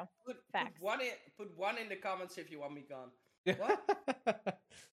 Facts. Put one in the comments if you want me gone. What?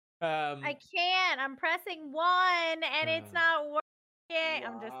 I can't. I'm pressing 1 and it's not working. Wow.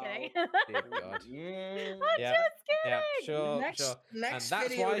 I'm just kidding. Dear God. I'm just kidding. Yeah, sure. Next and that's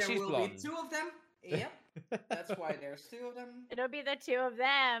video, why there she's will blonde. be 2 of them. Yep. That's why there's 2 of them. It'll be the 2 of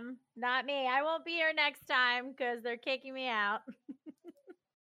them, not me. I won't be here next time because they're kicking me out.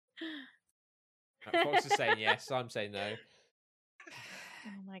 Fox is saying yes. I'm saying no.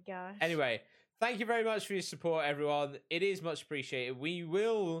 Oh my gosh. Anyway, thank you very much for your support, everyone. It is much appreciated. We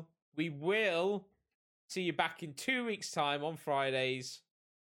will see you back in 2 weeks' time on Fridays.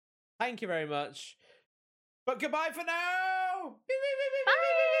 Thank you very much. But goodbye for now.